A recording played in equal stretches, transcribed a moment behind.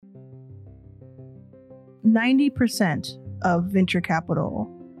90% of venture capital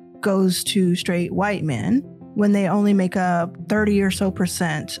goes to straight white men when they only make up 30 or so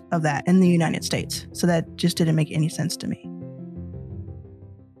percent of that in the United States. So that just didn't make any sense to me.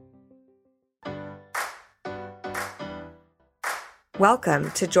 Welcome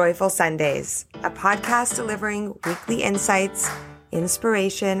to Joyful Sundays, a podcast delivering weekly insights,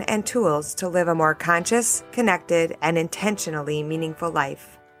 inspiration, and tools to live a more conscious, connected, and intentionally meaningful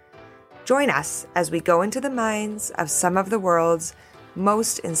life. Join us as we go into the minds of some of the world's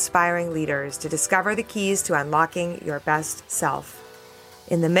most inspiring leaders to discover the keys to unlocking your best self.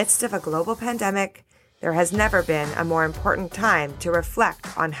 In the midst of a global pandemic, there has never been a more important time to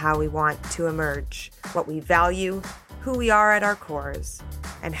reflect on how we want to emerge, what we value, who we are at our cores,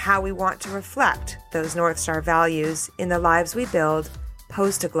 and how we want to reflect those North Star values in the lives we build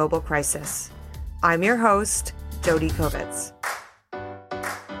post a global crisis. I'm your host, Jody Kovitz.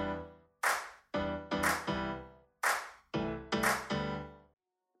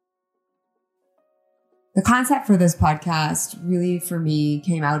 The concept for this podcast really, for me,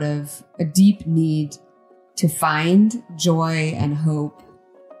 came out of a deep need to find joy and hope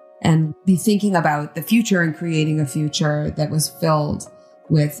and be thinking about the future and creating a future that was filled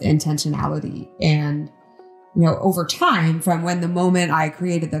with intentionality. And, over time, from when the moment I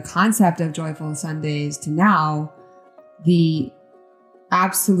created the concept of Joyful Sundays to now, the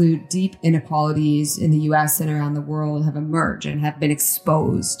absolute deep inequalities in the US and around the world have emerged and have been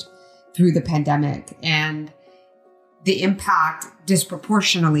exposed through the pandemic, and the impact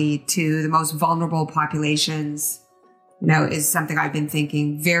disproportionately to the most vulnerable populations, is something I've been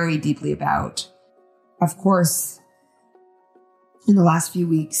thinking very deeply about. Of course, in the last few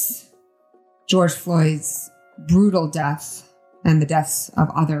weeks, George Floyd's brutal death and the deaths of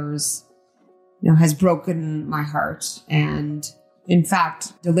others, has broken my heart, and in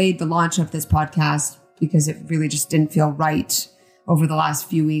fact, delayed the launch of this podcast because it really just didn't feel right over the last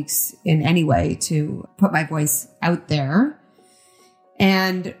few weeks in any way to put my voice out there.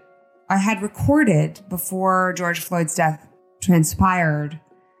 And I had recorded, before George Floyd's death transpired,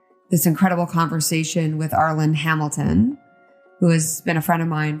 this incredible conversation with Arlen Hamilton, who has been a friend of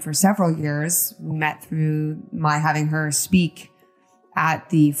mine for several years. We met through my having her speak at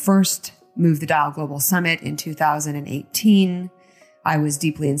the first Move the Dial Global Summit in 2018. I was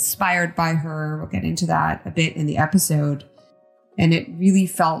deeply inspired by her. We'll get into that a bit in the episode. And it really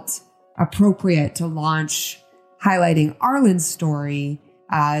felt appropriate to launch highlighting Arlen's story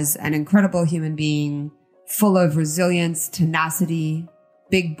as an incredible human being, full of resilience, tenacity,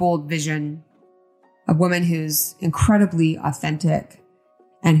 big, bold vision, a woman who's incredibly authentic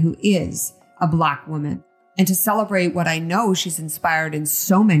and who is a Black woman. And to celebrate what I know she's inspired in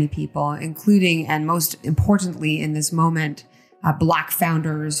so many people, including, and most importantly in this moment, Black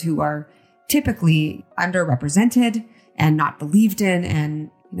founders who are typically underrepresented and not believed in.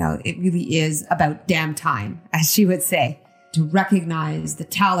 And, it really is about damn time, as she would say, to recognize the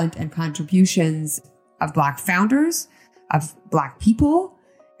talent and contributions of Black founders, of Black people,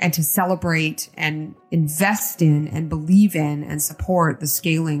 and to celebrate and invest in and believe in and support the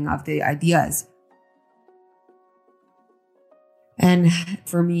scaling of the ideas. And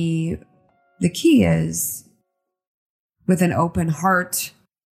for me, the key is, with an open heart,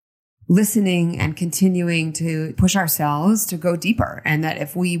 listening and continuing to push ourselves to go deeper. And that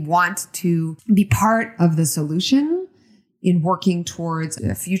if we want to be part of the solution in working towards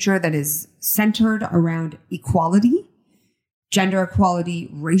a future that is centered around equality, gender equality,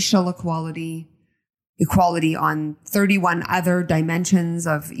 racial equality, equality on 31 other dimensions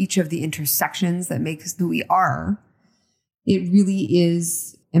of each of the intersections that make us who we are, it really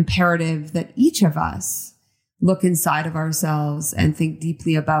is imperative that each of us look inside of ourselves and think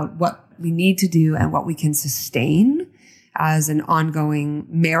deeply about what we need to do and what we can sustain as an ongoing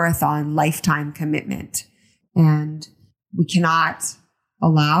marathon lifetime commitment. And we cannot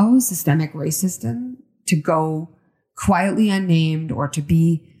allow systemic racism to go quietly unnamed or to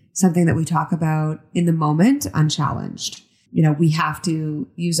be something that we talk about in the moment unchallenged. We have to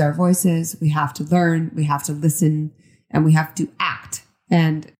use our voices, we have to learn, we have to listen, and we have to act.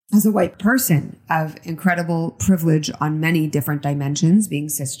 And as a white person of incredible privilege on many different dimensions, being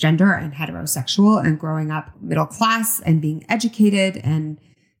cisgender and heterosexual and growing up middle class and being educated, and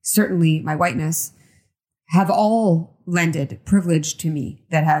certainly my whiteness, have all lended privilege to me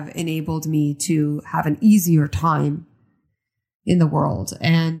that have enabled me to have an easier time in the world.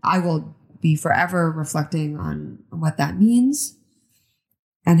 And I will be forever reflecting on what that means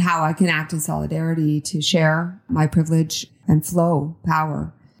and how I can act in solidarity to share my privilege and flow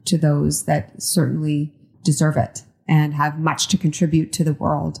power to those that certainly deserve it and have much to contribute to the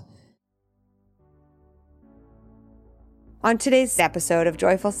world. On today's episode of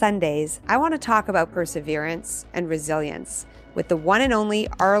Joyful Sundays, I want to talk about perseverance and resilience with the one and only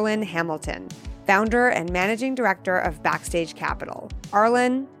Arlan Hamilton, founder and managing director of Backstage Capital.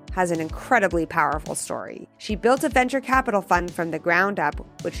 Arlan has an incredibly powerful story. She built a venture capital fund from the ground up,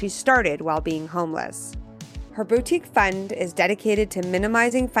 which she started while being homeless. Her boutique fund is dedicated to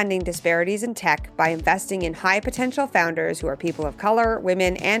minimizing funding disparities in tech by investing in high-potential founders who are people of color,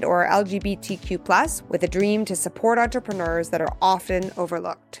 women, and/or LGBTQ+, with a dream to support entrepreneurs that are often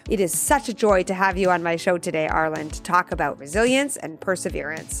overlooked. It is such a joy to have you on my show today, Arlan, to talk about resilience and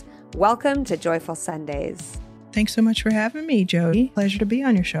perseverance. Welcome to Joyful Sundays. Thanks so much for having me, Jody. Pleasure to be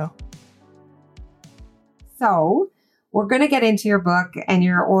on your show. So, we're going to get into your book and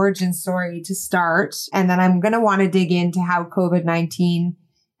your origin story to start. And then I'm going to want to dig into how COVID-19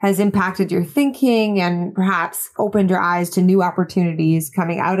 has impacted your thinking and perhaps opened your eyes to new opportunities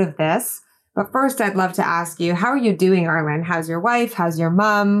coming out of this. But first, I'd love to ask you, how are you doing, Arlan? How's your wife? How's your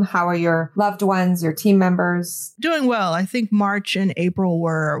mom? How are your loved ones, your team members? Doing well. I think March and April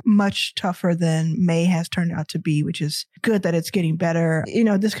were much tougher than May has turned out to be, which is good that it's getting better. You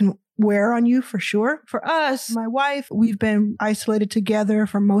know, this can wear on you for sure. For us, my wife, we've been isolated together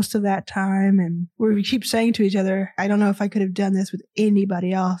for most of that time. And we keep saying to each other, I don't know if I could have done this with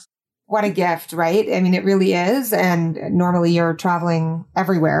anybody else. What a gift, right? I mean, it really is. And normally you're traveling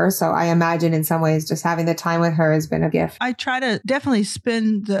everywhere. So I imagine in some ways just having the time with her has been a gift. I try to definitely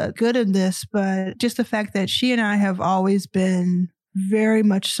spin the good in this, but just the fact that she and I have always been very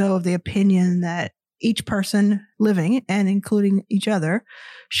much so of the opinion that each person living, and including each other,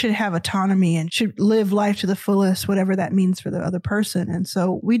 should have autonomy and should live life to the fullest, whatever that means for the other person. And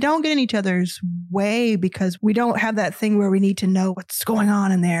so we don't get in each other's way because we don't have that thing where we need to know what's going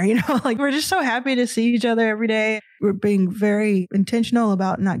on in there. You know, like we're just so happy to see each other every day. We're being very intentional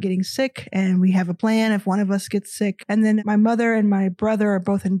about not getting sick. And we have a plan if one of us gets sick. And then my mother and my brother are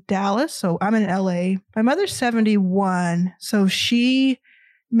both in Dallas. So I'm in LA. My mother's 71. So she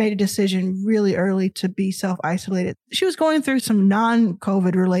made a decision really early to be self-isolated. She was going through some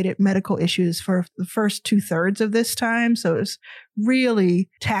non-COVID related medical issues for the first 2/3 of this time. So it was really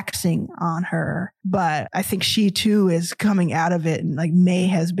taxing on her. But I think she too is coming out of it. And like May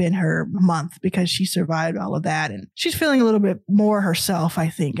has been her month because she survived all of that. And she's feeling a little bit more herself, I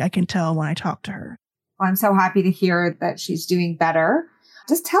think. I can tell when I talk to her. Well, I'm so happy to hear that she's doing better.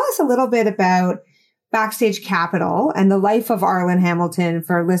 Just tell us a little bit about Backstage Capital and the life of Arlan Hamilton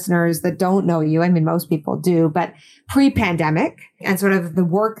for listeners that don't know you. I mean, most people do, but pre-pandemic and sort of the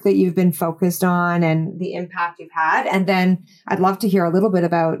work that you've been focused on and the impact you've had. And then I'd love to hear a little bit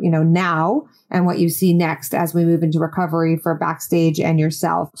about, now and what you see next as we move into recovery for Backstage and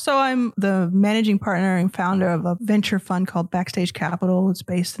yourself. So I'm the managing partner and founder of a venture fund called Backstage Capital. It's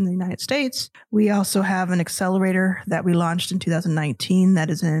based in the United States. We also have an accelerator that we launched in 2019 that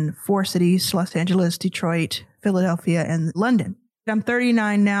is in 4 cities, Los Angeles, Detroit, Philadelphia, and London. I'm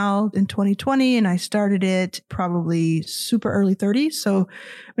 39 now in 2020, and I started it probably super early 30s, so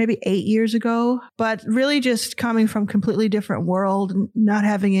maybe 8 years ago. But really just coming from completely different world, not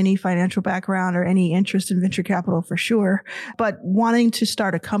having any financial background or any interest in venture capital for sure, but wanting to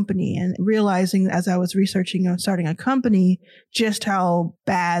start a company and realizing as I was researching on starting a company, just how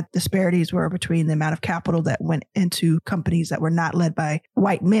bad disparities were between the amount of capital that went into companies that were not led by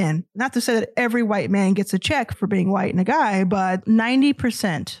white men. Not to say that every white man gets a check for being white and a guy, but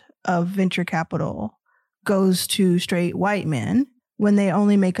 90% of venture capital goes to straight white men when they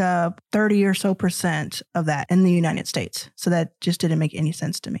only make up 30 or so percent of that in the United States. So that just didn't make any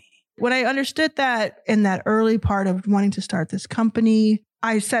sense to me. When I understood that in that early part of wanting to start this company,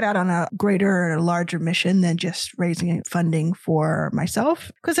 I set out on a greater and a larger mission than just raising funding for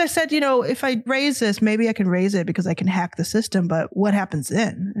myself. Because I said, if I raise this, maybe I can raise it because I can hack the system. But what happens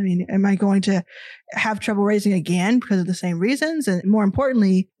then? I mean, am I going to have trouble raising again because of the same reasons? And more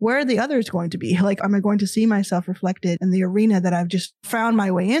importantly, where are the others going to be? Like, am I going to see myself reflected in the arena that I've just found my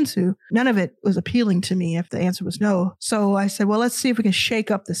way into? None of it was appealing to me if the answer was no. So I said, well, let's see if we can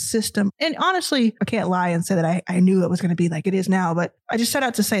shake up the system. And honestly, I can't lie and say that I knew it was going to be like it is now, but I just set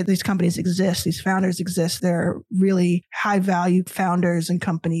out to say these companies exist, these founders exist. They're really high value founders and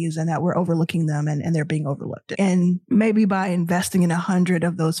companies, and that we're overlooking them and they're being overlooked. And maybe by investing in 100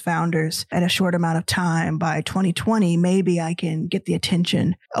 of those founders at a short amount of time by 2020, maybe I can get the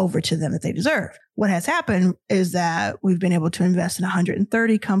attention over to them that they deserve. what has happened is that we've been able to invest in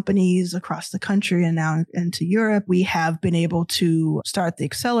 130 companies across the country and now into Europe. We have been able to start the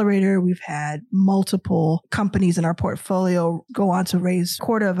accelerator. We've had multiple companies in our portfolio go on to raise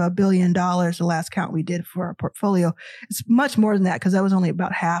 $250 million, the last count we did for our portfolio. It's much more than that because that was only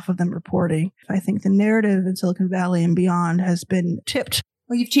about half of them reporting. I think the narrative in Silicon Valley and beyond has been tipped.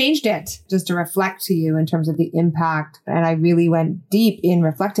 Well, you've changed it just to reflect to you in terms of the impact. And I really went deep in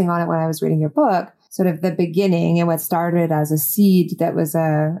reflecting on it when I was reading your book, sort of the beginning and what started as a seed that was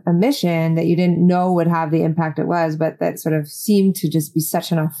a mission that you didn't know would have the impact it was, but that sort of seemed to just be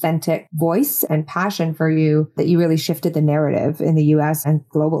such an authentic voice and passion for you that you really shifted the narrative in the US and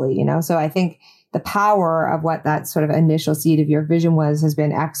globally, So I think the power of what that sort of initial seed of your vision was has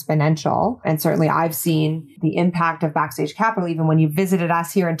been exponential. And certainly I've seen the impact of Backstage Capital, even when you visited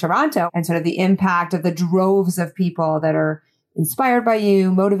us here in Toronto, and sort of the impact of the droves of people that are inspired by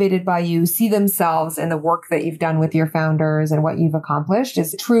you, motivated by you, see themselves in the work that you've done with your founders and what you've accomplished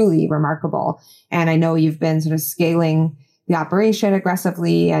is truly remarkable. And I know you've been sort of scaling the operation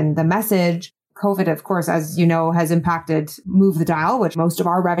aggressively and the message. COVID, of course, as you know, has impacted Move the Dial, which most of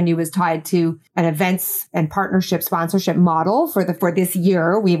our revenue is tied to an events and partnership sponsorship model for this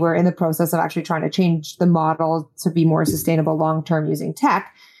year. We were in the process of actually trying to change the model to be more sustainable long-term using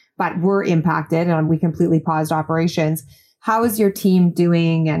tech, but we're impacted and we completely paused operations. How is your team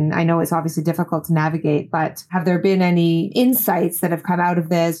doing? And I know it's obviously difficult to navigate, but have there been any insights that have come out of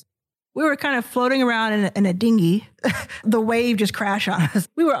this? We were kind of floating around in a dinghy. The wave just crashed on us.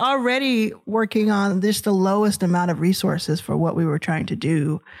 We were already working on the lowest amount of resources for what we were trying to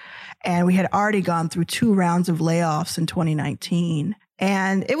do. And we had already gone through 2 rounds of layoffs in 2019.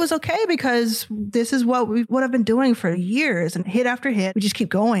 And it was okay because this is what I've been doing for years. And hit after hit, we just keep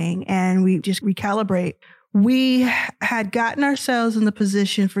going and we just recalibrate. We had gotten ourselves in the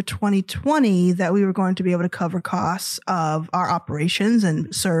position for 2020 that we were going to be able to cover costs of our operations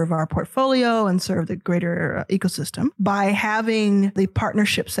and serve our portfolio and serve the greater ecosystem by having the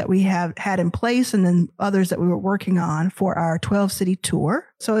partnerships that we have had in place and then others that we were working on for our 12-city tour.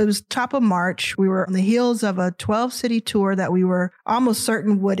 So it was top of March. We were on the heels of a 12-city tour that we were almost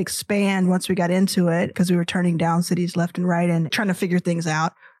certain would expand once we got into it because we were turning down cities left and right and trying to figure things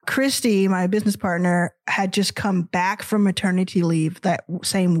out. Christy, my business partner, had just come back from maternity leave that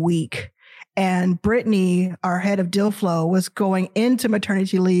same week. And Brittany, our head of deal flow, was going into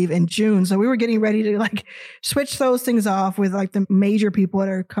maternity leave in June. So we were getting ready to switch those things off with the major people at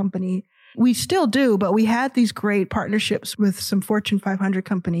our company. We still do, but we had these great partnerships with some Fortune 500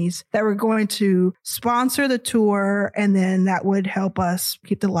 companies that were going to sponsor the tour. And then that would help us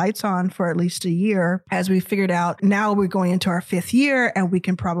keep the lights on for at least a year as we figured out now we're going into our 5th year and we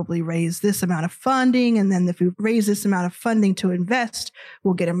can probably raise this amount of funding. And then if we raise this amount of funding to invest,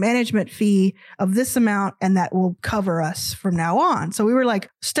 we'll get a management fee of this amount and that will cover us from now on. So we were like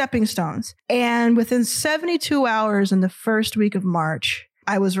stepping stones. And within 72 hours in the first week of March,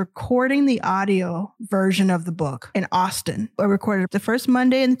 I was recording the audio version of the book in Austin. I recorded the first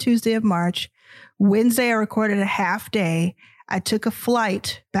Monday and the Tuesday of March. Wednesday, I recorded a half day. I took a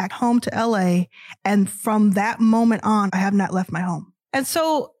flight back home to LA. And from that moment on, I have not left my home. And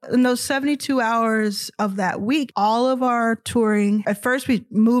so in those 72 hours of that week, all of our touring, at first we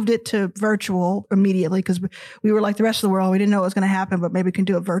moved it to virtual immediately because we were like the rest of the world. We didn't know what was going to happen, but maybe we can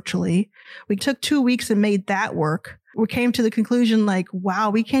do it virtually. We took 2 weeks and made that work. We came to the conclusion wow,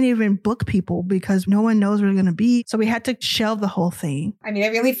 we can't even book people because no one knows where they're going to be. So we had to shelve the whole thing. I mean, I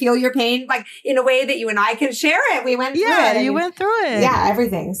really feel your pain, in a way that you and I can share it. We went through it. Yeah, you went through it. Yeah,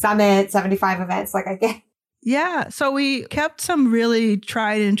 everything. Summit, 75 events, I get. Yeah. So we kept some really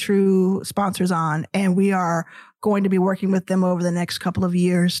tried and true sponsors on, and we are going to be working with them over the next couple of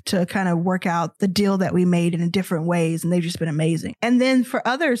years to kind of work out the deal that we made in different ways. And they've just been amazing. And then for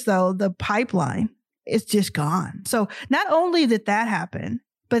others, though, the pipeline, it's just gone. So not only did that happen,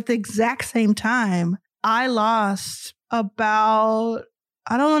 but the exact same time, I lost about,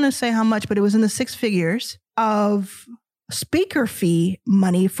 I don't want to say how much, but it was in the 6 figures of speaker fee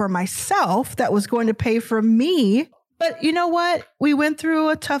money for myself that was going to pay for me. But you know what? We went through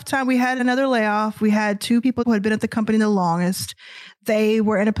a tough time. We had another layoff. We had 2 people who had been at the company the longest. They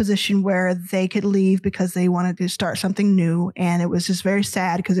were in a position where they could leave because they wanted to start something new. And it was just very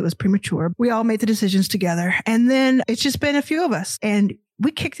sad because it was premature. We all made the decisions together. And then it's just been a few of us. And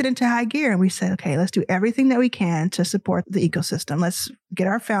we kicked it into high gear and we said, okay, let's do everything that we can to support the ecosystem. Let's get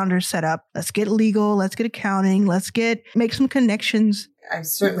our founders set up. Let's get legal. Let's get accounting. Let's make some connections. I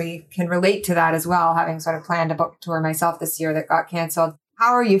certainly can relate to that as well, having sort of planned a book tour myself this year that got canceled.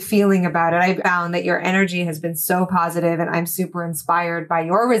 How are you feeling about it? I found that your energy has been so positive, and I'm super inspired by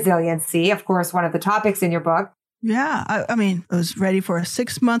your resiliency. Of course, one of the topics in your book. Yeah. I mean, I was ready for a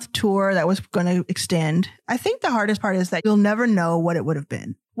 6-month tour that was going to extend. I think the hardest part is that you'll never know what it would have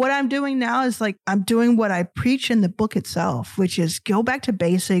been. What I'm doing now is like, I'm doing what I preach in the book itself, which is go back to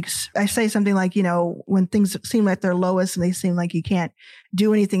basics. I say something like, when things seem like they're lowest and they seem like you can't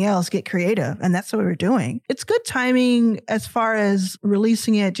do anything else, get creative. And that's what we're doing. It's good timing as far as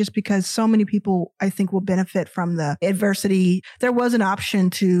releasing it, just because so many people, I think, will benefit from the adversity. There was an option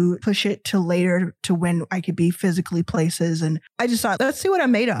to push it to later, to when I could be physically places. And I just thought, let's see what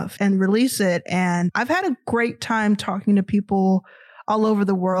I'm made of and release it. And I've had a great time talking to people all over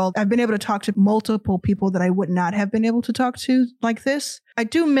the world. I've been able to talk to multiple people that I would not have been able to talk to like this. I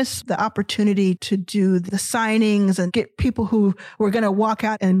do miss the opportunity to do the signings and get people who were going to walk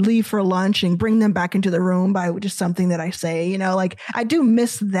out and leave for lunch and bring them back into the room by just something that I say, I do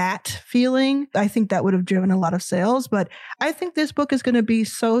miss that feeling. I think that would have driven a lot of sales, but I think this book is going to be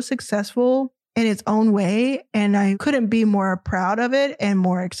so successful in its own way. And I couldn't be more proud of it and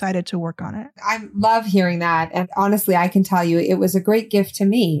more excited to work on it. I love hearing that. And honestly, I can tell you it was a great gift to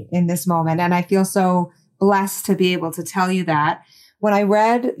me in this moment. And I feel so blessed to be able to tell you that. When I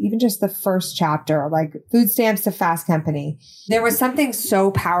read even just the first chapter, like Food Stamps to Fast Company, there was something so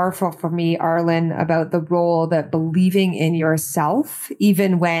powerful for me, Arlen, about the role that believing in yourself,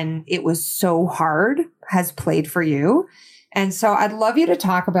 even when it was so hard, has played for you. And so I'd love you to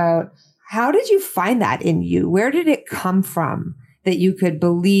talk about, how did you find that in you? Where did it come from that you could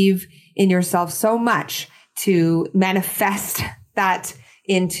believe in yourself so much to manifest that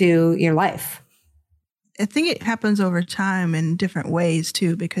into your life? I think it happens over time in different ways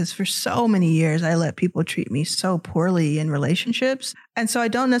too, because for so many years, I let people treat me so poorly in relationships. And so I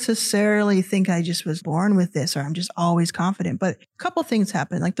don't necessarily think I just was born with this or I'm just always confident. But a couple things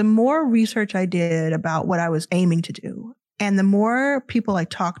happened. Like the more research I did about what I was aiming to do, and the more people I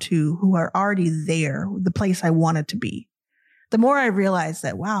talked to who are already there, the place I wanted to be, the more I realized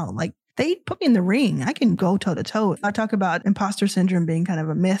that, wow, like they put me in the ring. I can go toe to toe. I talk about imposter syndrome being kind of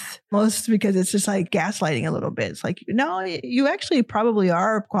a myth, most because it's just like gaslighting a little bit. It's like, no, you actually probably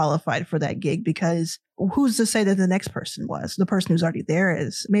are qualified for that gig, because who's to say that the next person was? The person who's already there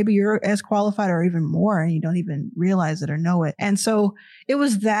is. Maybe you're as qualified or even more, and you don't even realize it or know it. And so it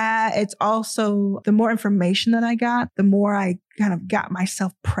was that. It's also the more information that I got, the more I kind of got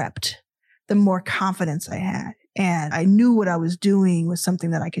myself prepped, the more confidence I had. And I knew what I was doing was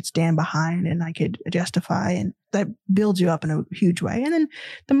something that I could stand behind and I could justify. And that builds you up in a huge way. And then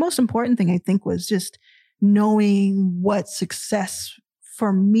the most important thing, I think, was just knowing what success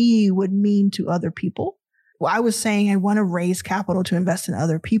for me would mean to other people. Well, I was saying I want to raise capital to invest in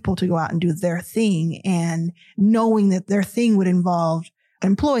other people to go out and do their thing, and knowing that their thing would involve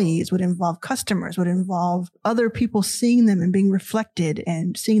employees, would involve customers, would involve other people seeing them and being reflected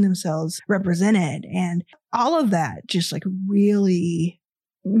and seeing themselves represented. And all of that just like really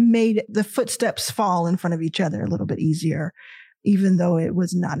made the footsteps fall in front of each other a little bit easier, even though it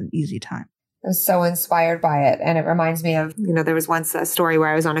was not an easy time. I was so inspired by it. And it reminds me of, there was once a story where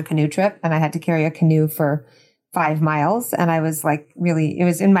I was on a canoe trip and I had to carry a canoe for 5 miles. And I was like, really, it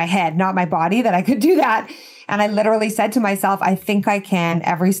was in my head, not my body, that I could do that. And I literally said to myself, I think I can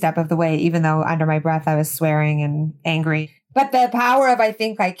every step of the way, even though under my breath I was swearing and angry. But the power of I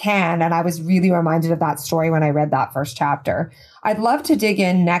think I can. And I was really reminded of that story when I read that first chapter. I'd love to dig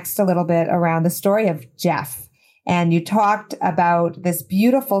in next a little bit around the story of Jeff. And you talked about this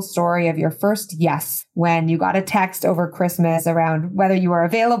beautiful story of your first yes when you got a text over Christmas around whether you were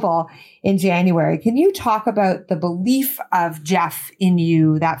available in January. Can you talk about the belief of Jeff in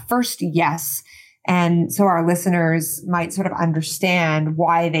you, that first yes? And so our listeners might sort of understand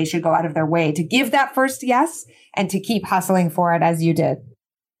why they should go out of their way to give that first yes and to keep hustling for it as you did.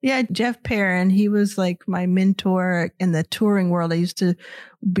 Yeah, Jeff Perrin, he was like my mentor in the touring world. I used to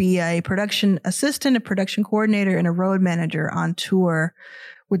be a production assistant, a production coordinator, and a road manager on tour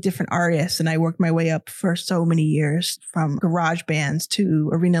with different artists. And I worked my way up for so many years from garage bands to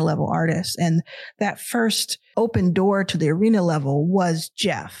arena level artists. And that first open door to the arena level was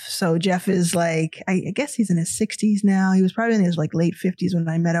Jeff. So Jeff is like, I guess he's in his 60s now. He was probably in his like late 50s when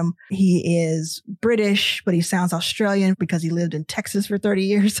I met him. He is British, but he sounds Australian because he lived in Texas for 30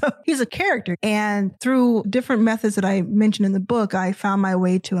 years. So he's a character. And through different methods that I mentioned in the book, I found my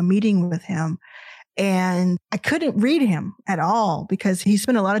way to a meeting with him. And I couldn't read him at all because he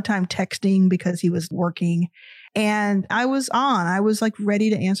spent a lot of time texting because he was working. And I was like ready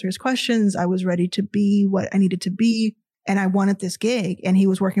to answer his questions. I was ready to be what I needed to be. and I wanted this gig. And he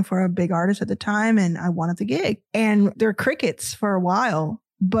was working for a big artist at the time, and I wanted the gig. And there were crickets for a while.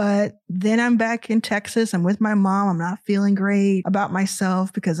 But then I'm back in Texas. I'm with my mom. I'm not feeling great about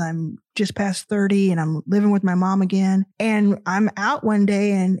myself because I'm just past 30 and I'm living with my mom again. And I'm out one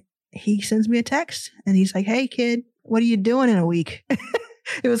day and he sends me a text and he's like, "Hey kid, what are you doing in a week?"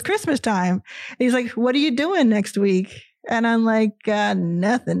 It was Christmas time. He's like, "What are you doing next week?" And I'm like,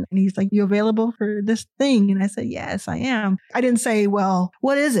 "Nothing." And he's like, "You available for this thing?" And I said, "Yes, I am." I didn't say, "Well,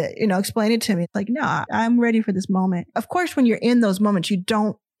 what is it?" Explain it to me. It's like, no, I'm ready for this moment. Of course, when you're in those moments, you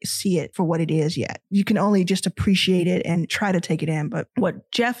don't see it for what it is yet. You can only just appreciate it and try to take it in. But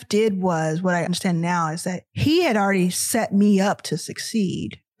what Jeff did was, what I understand now is that he had already set me up to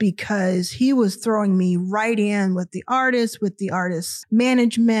succeed, because he was throwing me right in with the artist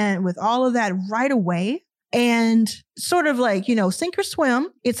management, with all of that right away. And sort of like, sink or swim.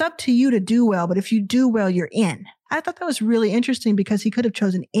 It's up to you to do well. But if you do well, you're in. I thought that was really interesting because he could have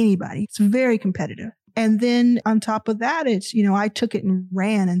chosen anybody. It's very competitive. And then on top of that, it's, I took it and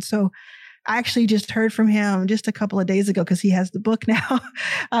ran. And so I actually just heard from him just a couple of days ago because he has the book now.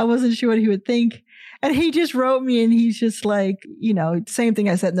 I wasn't sure what he would think. And he just wrote me and he's just like, same thing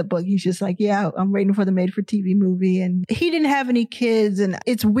I said in the book. He's just like, "Yeah, I'm waiting for the made for TV movie." And he didn't have any kids. And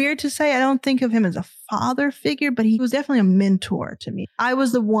it's weird to say, I don't think of him as a father figure, but he was definitely a mentor to me. I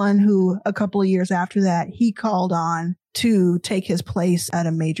was the one who, a couple of years after that, he called on to take his place at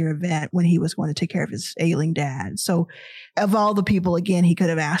a major event when he was going to take care of his ailing dad. So of all the people, again, he could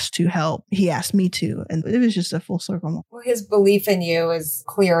have asked to help, he asked me to. And it was just a full circle. Well, his belief in you is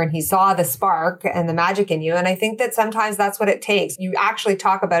clear and he saw the spark and the magic in you. And I think that sometimes that's what it takes. You actually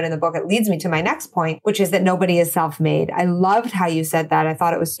talk about in the book, it leads me to my next point, which is that nobody is self-made. I loved how you said that. I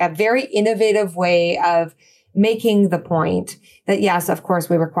thought it was a very innovative way of making the point that, yes, of course,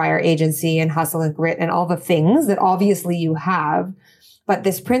 we require agency and hustle and grit and all the things that obviously you have. But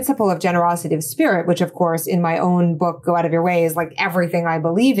this principle of generosity of spirit, which, of course, in my own book, Go Out of Your Way, is like everything I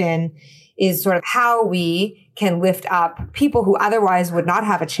believe in, is sort of how we can lift up people who otherwise would not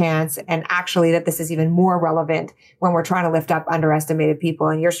have a chance. And actually that this is even more relevant when we're trying to lift up underestimated people.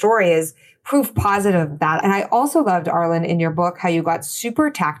 And your story is proof positive of that. And I also loved, Arlen, in your book, how you got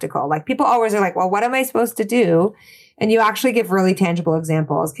super tactical. Like people always are like, "Well, what am I supposed to do?" And you actually give really tangible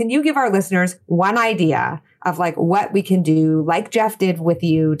examples. Can you give our listeners one idea of like what we can do, like Jeff did with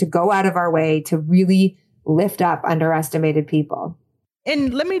you, to go out of our way to really lift up underestimated people?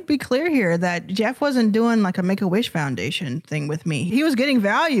 And let me be clear here that Jeff wasn't doing like a Make-A-Wish Foundation thing with me. He was getting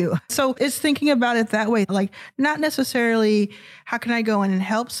value. So it's thinking about it that way, like not necessarily how can I go in and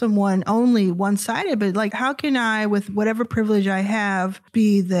help someone only one-sided, but like how can I, with whatever privilege I have,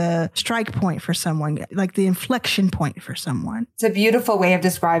 be the strike point for someone, like the inflection point for someone. It's a beautiful way of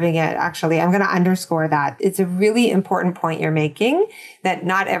describing it, actually. I'm going to underscore that. It's a really important point you're making that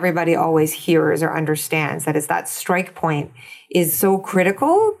not everybody always hears or understands, that is that strike point is so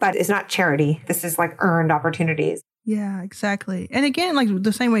critical, but it's not charity. This is like earned opportunities. Yeah, exactly. And again, like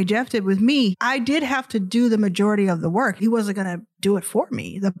the same way Jeff did with me, I did have to do the majority of the work. He wasn't going to do it for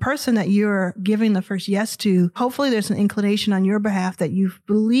me. The person that you're giving the first yes to, hopefully there's an inclination on your behalf that you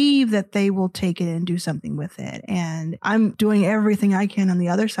believe that they will take it and do something with it. And I'm doing everything I can on the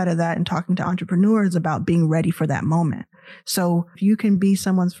other side of that and talking to entrepreneurs about being ready for that moment. So if you can be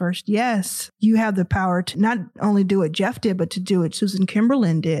someone's first yes, you have the power to not only do what Jeff did, but to do what Susan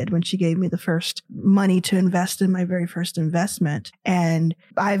Kimberlin did when she gave me the first money to invest in my very first investment. And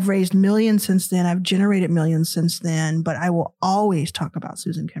I've raised millions since then. I've generated millions since then, but I will always talk about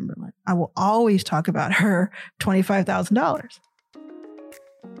Susan Kimberlin. I will always talk about her $25,000.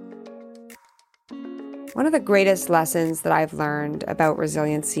 One of the greatest lessons that I've learned about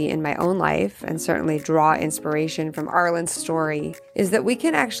resiliency in my own life, and certainly draw inspiration from Arlen's story, is that we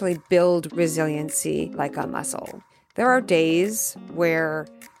can actually build resiliency like a muscle. There are days where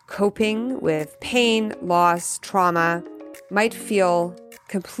coping with pain, loss, trauma might feel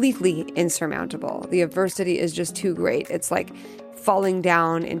completely insurmountable. The adversity is just too great. It's like falling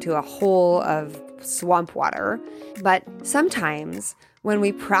down into a hole of swamp water. But sometimes when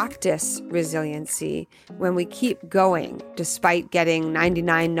we practice resiliency, when we keep going despite getting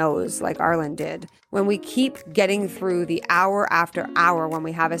 99 no's like Arlen did, when we keep getting through the hour after hour when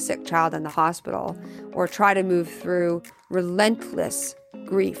we have a sick child in the hospital, or try to move through relentless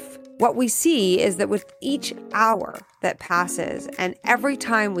grief, what we see is that with each hour that passes, and every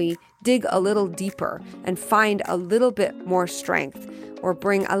time we dig a little deeper and find a little bit more strength or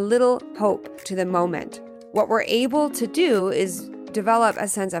bring a little hope to the moment, what we're able to do is develop a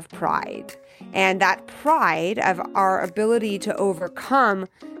sense of pride. And that pride of our ability to overcome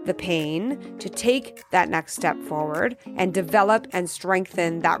the pain to take that next step forward and develop and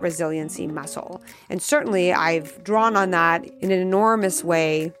strengthen that resiliency muscle. And certainly I've drawn on that in an enormous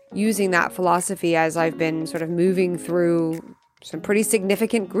way, using that philosophy as I've been sort of moving through some pretty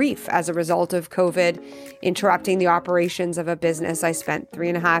significant grief as a result of COVID interrupting the operations of a business I spent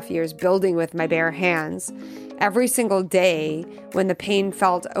 3.5 years building with my bare hands. Every single day when the pain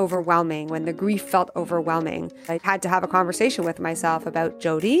felt overwhelming, when the grief felt overwhelming, I had to have a conversation with myself about,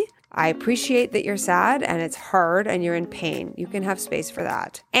 Jody, I appreciate that you're sad and it's hard and you're in pain. You can have space for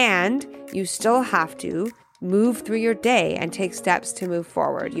that. And you still have to move through your day and take steps to move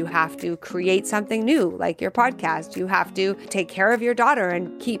forward. You have to create something new, like your podcast. You have to take care of your daughter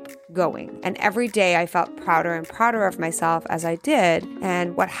and keep going. And every day I felt prouder and prouder of myself as I did.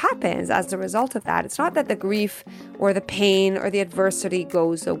 And what happens as a result of that, it's not that the grief or the pain or the adversity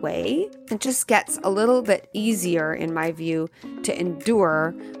goes away. It just gets a little bit easier, in my view, to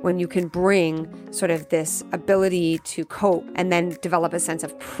endure when you can bring sort of this ability to cope and then develop a sense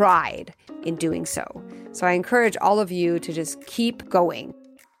of pride in doing so. So I encourage all of you to just keep going.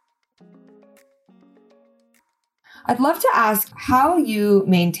 I'd love to ask how you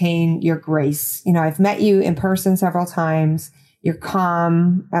maintain your grace. I've met you in person several times. You're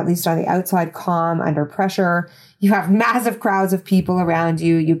calm, at least on the outside, calm under pressure. You have massive crowds of people around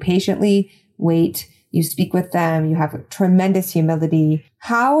you. You patiently wait. You speak with them. You have tremendous humility.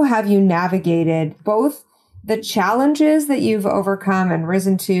 How have you navigated both the challenges that you've overcome and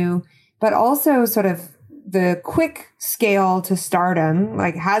risen to, but also sort of the quick scale to stardom,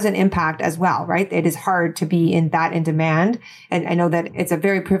 has an impact as well, right? It is hard to be in demand. And I know that it's a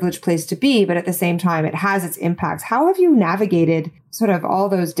very privileged place to be, but at the same time, it has its impacts. How have you navigated sort of all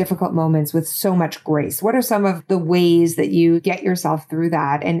those difficult moments with so much grace? What are some of the ways that you get yourself through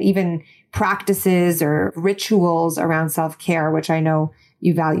that? And even practices or rituals around self-care, which I know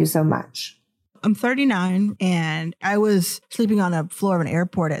you value so much. I'm 39 and I was sleeping on a floor of an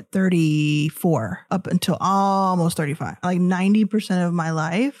airport at 34 up until almost 35. 90% of my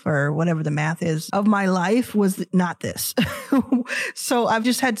life, or whatever the math is, of my life was not this. So I've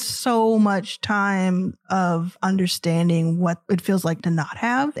just had so much time of understanding what it feels like to not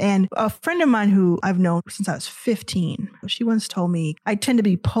have. And a friend of mine who I've known since I was 15, she once told me I tend to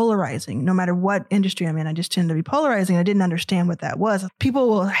be polarizing. No matter what industry I'm in, I just tend to be polarizing. I didn't understand what that was. People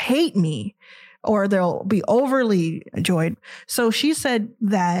will hate me, or they'll be overly joyed. So she said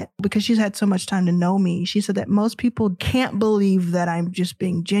that because she's had so much time to know me, she said that most people can't believe that I'm just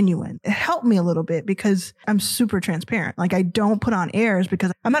being genuine. It helped me a little bit because I'm super transparent. I don't put on airs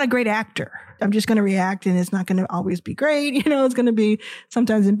because I'm not a great actor. I'm just going to react and it's not going to always be great. It's going to be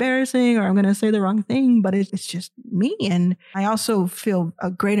sometimes embarrassing or I'm going to say the wrong thing, but it's just me. And I also feel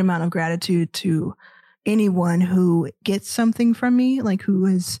a great amount of gratitude to anyone who gets something from me, who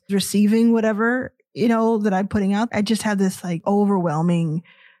is receiving whatever, that I'm putting out. I just have this overwhelming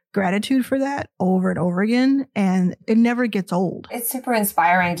gratitude for that over and over again. And it never gets old. It's super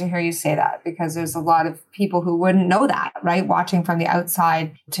inspiring to hear you say that because there's a lot of people who wouldn't know that, right? Watching from the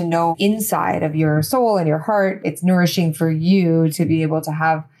outside to know inside of your soul and your heart. It's nourishing for you to be able to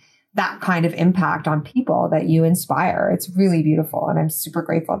have that kind of impact on people that you inspire. It's really beautiful. And I'm super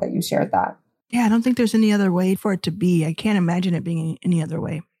grateful that you shared that. Yeah, I don't think there's any other way for it to be. I can't imagine it being any other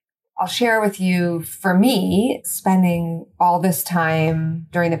way. I'll share with you, for me, spending all this time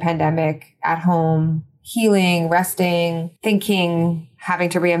during the pandemic at home, healing, resting, thinking, having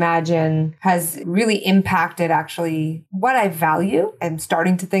to reimagine has really impacted actually what I value. I'm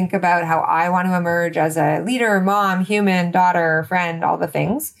starting to think about how I want to emerge as a leader, mom, human, daughter, friend, all the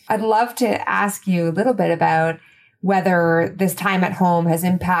things. I'd love to ask you a little bit about whether this time at home has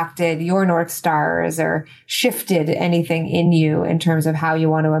impacted your North Stars or shifted anything in you in terms of how you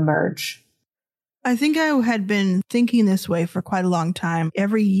want to emerge. I think I had been thinking this way for quite a long time.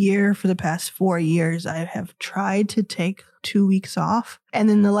 Every year for the past 4 years, I have tried to take 2 weeks off. And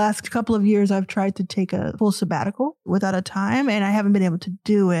in the last couple of years, I've tried to take a full sabbatical without a time, and I haven't been able to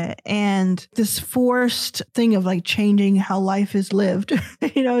do it. And this forced thing of changing how life is lived,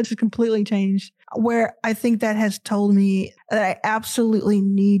 it's just completely changed, where I think that has told me that I absolutely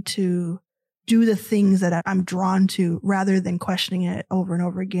need to do the things that I'm drawn to rather than questioning it over and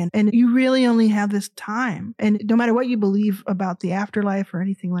over again. And you really only have this time. And no matter what you believe about the afterlife or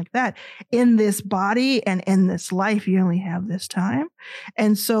anything like that, in this body and in this life, you only have this time.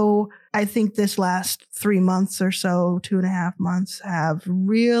 And so I think this last 3 months or so, 2.5 months, have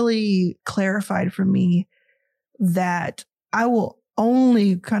really clarified for me that I will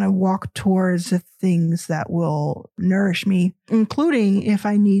only kind of walk towards the things that will nourish me, including if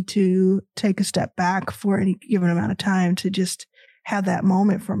I need to take a step back for any given amount of time to just have that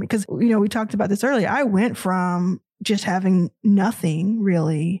moment for me. Because, we talked about this earlier. I went from just having nothing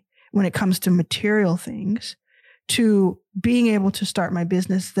really when it comes to material things to being able to start my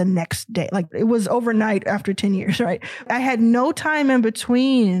business the next day. Like it was overnight after 10 years, right? I had no time in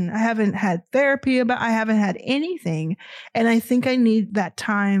between. I haven't had therapy I haven't had anything. And I think I need that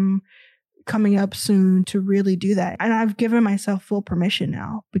time coming up soon to really do that. And I've given myself full permission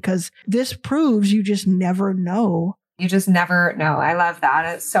now because this proves you just never know. You just never know. I love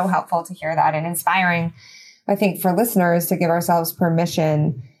that. It's so helpful to hear that and inspiring, I think, for listeners to give ourselves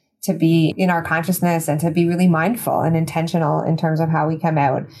permission to be in our consciousness and to be really mindful and intentional in terms of how we come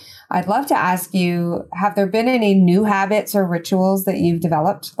out. I'd love to ask you, have there been any new habits or rituals that you've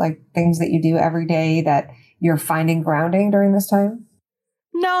developed, like things that you do every day that you're finding grounding during this time?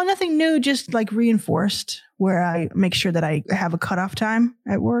 No, nothing new, just like reinforced where I make sure that I have a cutoff time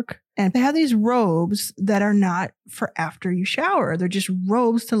at work. And they have these robes that are not for after you shower. They're just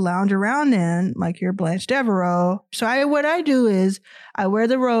robes to lounge around in, like your Blanche Devereaux. So what I do is I wear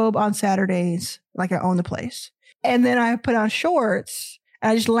the robe on Saturdays, like I own the place. And then I put on shorts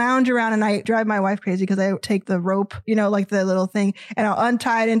and I just lounge around and I drive my wife crazy because I take the rope, like the little thing, and I'll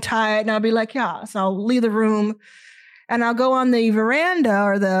untie it and tie it. And I'll be like, yeah. So I'll leave the room. And I'll go on the veranda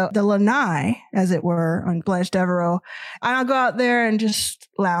or the lanai, as it were, on Blanche Devereaux. And I'll go out there and just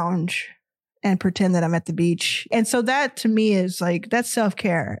lounge and pretend that I'm at the beach. And so that to me is like, that's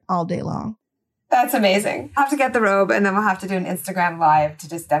self-care all day long. That's amazing. I'll have to get the robe and then we'll have to do an Instagram live to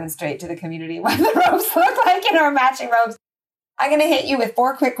just demonstrate to the community what the robes look like in our matching robes. I'm going to hit you with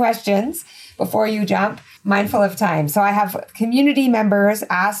 4 quick questions before you jump, mindful of time. So I have community members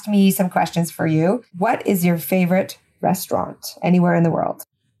asked me some questions for you. What is your favorite restaurant anywhere in the world?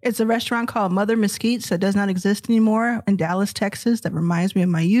 It's a restaurant called Mother Mesquite's that does not exist anymore in Dallas, Texas, that reminds me of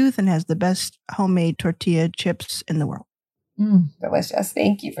my youth and has the best homemade tortilla chips in the world. Delicious.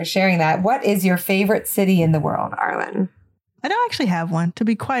 Thank you for sharing that. What is your favorite city in the world, Arlen? I don't actually have one, to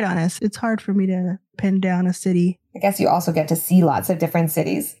be quite honest. It's hard for me to pin down a city. I guess you also get to see lots of different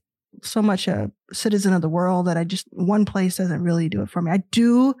cities. So much a citizen of the world that one place doesn't really do it for me. I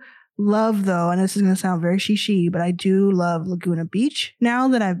do love, though, and this is going to sound very she, but I do love Laguna Beach now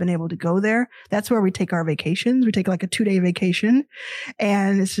that I've been able to go there. That's where we take our vacations. We take like a 2-day vacation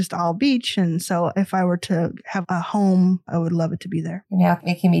and it's just all beach. And so if I were to have a home, I would love it to be there. You're now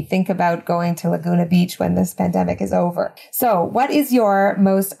making me think about going to Laguna Beach when this pandemic is over. So what is your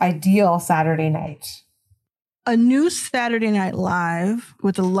most ideal Saturday night? A new Saturday Night Live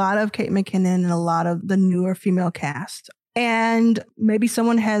with a lot of Kate McKinnon and a lot of the newer female cast. And maybe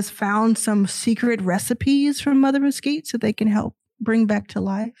someone has found some secret recipes from Mother Mesquite's that they can help bring back to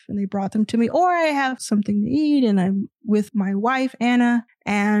life. And they brought them to me. Or I have something to eat and I'm with my wife, Anna,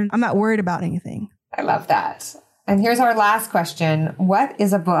 and I'm not worried about anything. I love that. And here's our last question. What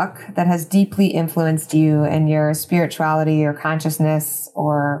is a book that has deeply influenced you in your spirituality or consciousness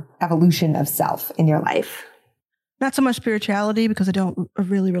or evolution of self in your life? Not so much spirituality because I don't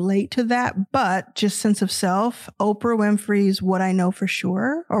really relate to that, but just sense of self. Oprah Winfrey's What I Know for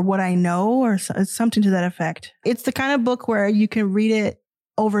Sure, or What I Know, or something to that effect. It's the kind of book where you can read it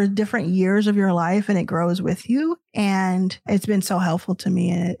over different years of your life and it grows with you. And it's been so helpful to me.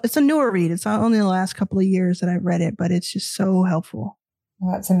 And it's a newer read. It's only the last couple of years that I've read it, but it's just so helpful.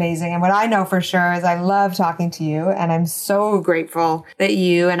 Well, that's amazing. And what I know for sure is I love talking to you, and I'm so grateful that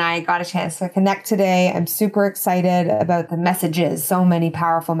you and I got a chance to connect today. I'm super excited about the messages, so many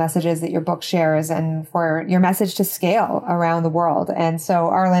powerful messages that your book shares, and for your message to scale around the world. And so,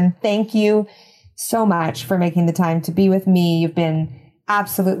 Arlen, thank you so much for making the time to be with me. You've been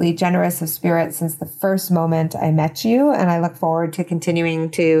absolutely generous of spirit since the first moment I met you. And I look forward to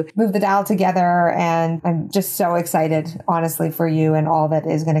continuing to move the dial together. And I'm just so excited, honestly, for you and all that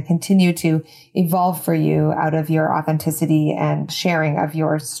is going to continue to evolve for you out of your authenticity and sharing of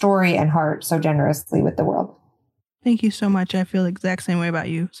your story and heart so generously with the world. Thank you so much. I feel the exact same way about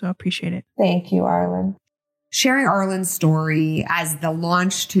you. So I appreciate it. Thank you, Arlen. Sharing Arlen's story as the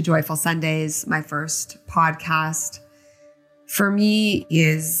launch to Joyful Sundays, my first podcast, for me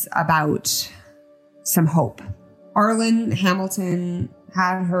is about some hope. Arlen Hamilton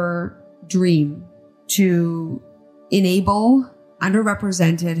had her dream to enable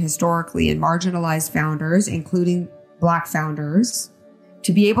underrepresented, historically and marginalized founders, including Black founders,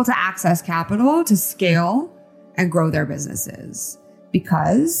 to be able to access capital to scale and grow their businesses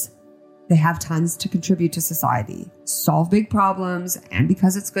because they have tons to contribute to society, solve big problems, and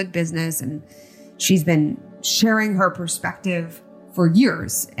because it's good business. And she's been sharing her perspective for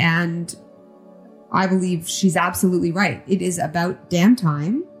years. And I believe she's absolutely right. It is about damn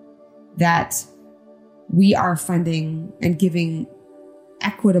time that we are funding and giving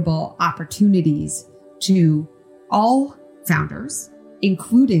equitable opportunities to all founders,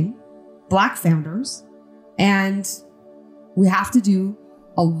 including Black founders. And we have to do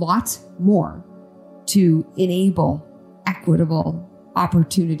a lot more to enable equitable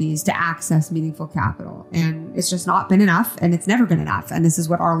opportunities to access meaningful capital. And it's just not been enough, and it's never been enough. And this is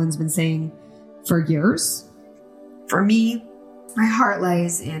what Arlen's been saying for years. For me, my heart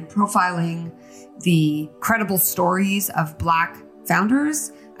lies in profiling the credible stories of Black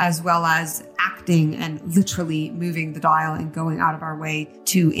founders, as well as acting and literally moving the dial and going out of our way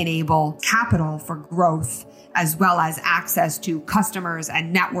to enable capital for growth, as well as access to customers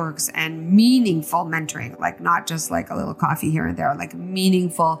and networks and meaningful mentoring, like not just like a little coffee here and there, like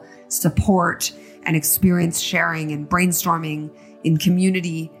meaningful support and experience sharing and brainstorming in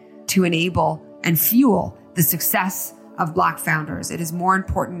community to enable and fuel the success of Black founders. It is more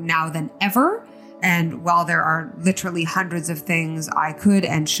important now than ever. And while there are literally hundreds of things I could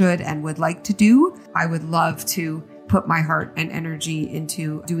and should and would like to do, I would love to put my heart and energy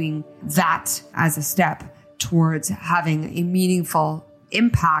into doing that as a step towards having a meaningful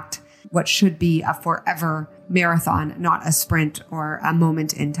impact, what should be a forever marathon, not a sprint or a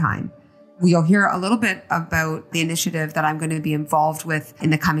moment in time. We'll hear a little bit about the initiative that I'm going to be involved with in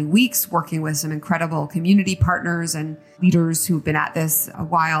the coming weeks, working with some incredible community partners and leaders who've been at this a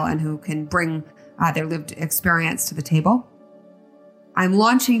while and who can bring their lived experience to the table. I'm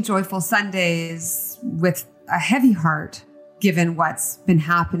launching Joyful Sundays with a heavy heart, given what's been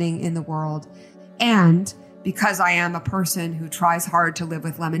happening in the world. And because I am a person who tries hard to live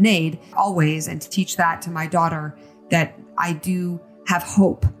with lemonade always, and to teach that to my daughter, that I do have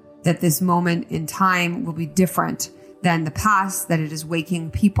hope that this moment in time will be different than the past, that it is waking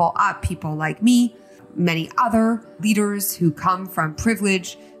people up, people like me, many other leaders who come from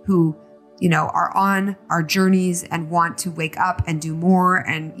privilege, who are on our journeys and want to wake up and do more,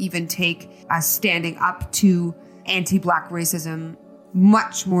 and even take standing up to anti-Black racism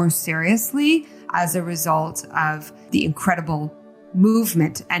much more seriously as a result of the incredible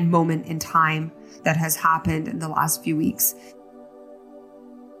movement and moment in time that has happened in the last few weeks.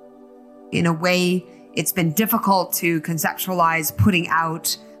 In a way, it's been difficult to conceptualize putting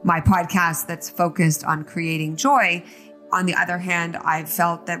out my podcast that's focused on creating joy. On the other hand, I've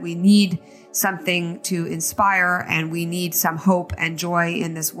felt that we need something to inspire, and we need some hope and joy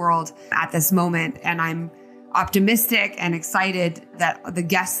in this world at this moment. And I'm optimistic and excited that the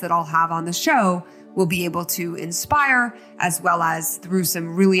guests that I'll have on the show will be able to inspire, as well as through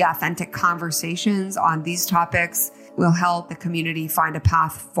some really authentic conversations on these topics, will help the community find a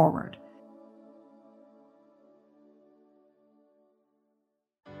path forward.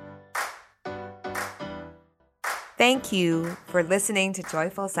 Thank you for listening to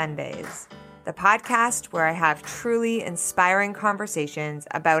Joyful Sundays, the podcast where I have truly inspiring conversations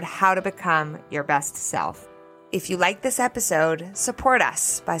about how to become your best self. If you like this episode, support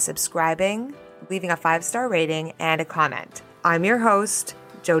us by subscribing, leaving a 5-star rating, and a comment. I'm your host,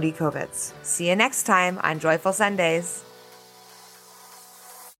 Jody Kovitz. See you next time on Joyful Sundays.